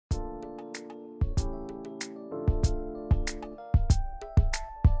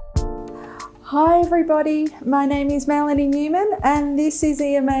Hi everybody, my name is Melanie Newman and this is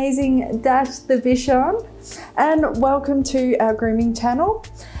the amazing Dash the Bichon, and welcome to our grooming channel.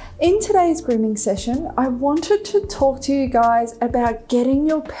 In today's grooming session, I wanted to talk to you guys about getting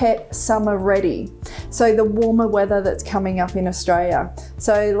your pet summer ready. So the warmer weather that's coming up in Australia.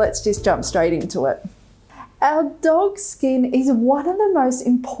 So let's just jump straight into it. Our dog's skin is one of the most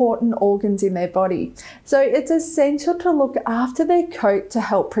important organs in their body, so it's essential to look after their coat to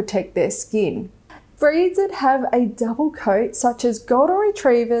help protect their skin. Breeds that have a double coat, such as Golden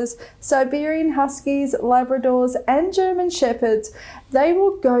Retrievers, Siberian Huskies, Labradors, and German Shepherds, they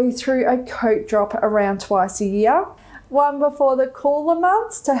will go through a coat drop around twice a year. One before the cooler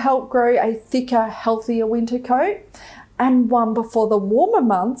months to help grow a thicker, healthier winter coat, and one before the warmer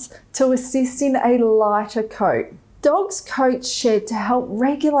months to assist in a lighter coat. Dogs' coats shed to help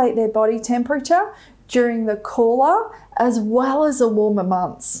regulate their body temperature during the cooler as well as the warmer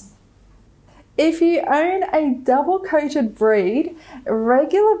months. If you own a double-coated breed,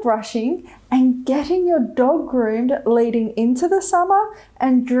 regular brushing and getting your dog groomed leading into the summer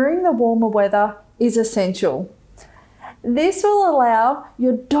and during the warmer weather is essential. This will allow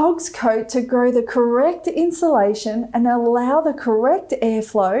your dog's coat to grow the correct insulation and allow the correct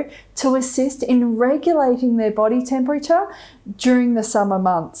airflow to assist in regulating their body temperature during the summer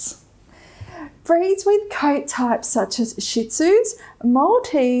months. Breeds with coat types such as Shih Tzus,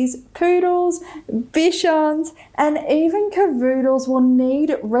 Maltese, Poodles, Bichons, and even Cavoodles will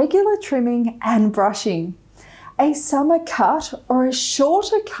need regular trimming and brushing. A summer cut or a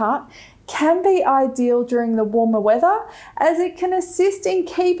shorter cut can be ideal during the warmer weather, as it can assist in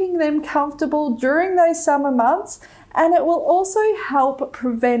keeping them comfortable during those summer months, and it will also help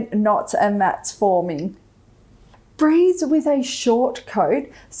prevent knots and mats forming. Breeds with a short coat,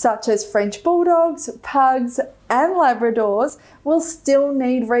 such as French Bulldogs, Pugs, and Labradors, will still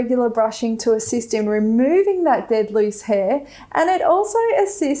need regular brushing to assist in removing that dead loose hair, and it also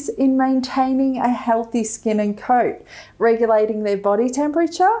assists in maintaining a healthy skin and coat, regulating their body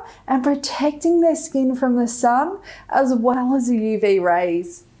temperature and protecting their skin from the sun as well as the UV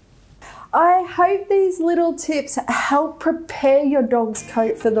rays. I hope these little tips help prepare your dog's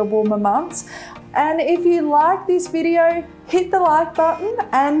coat for the warmer months. And if you like this video, hit the like button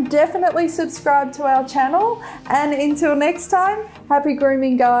and definitely subscribe to our channel. And until next time, happy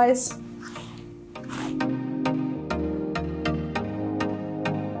grooming, guys.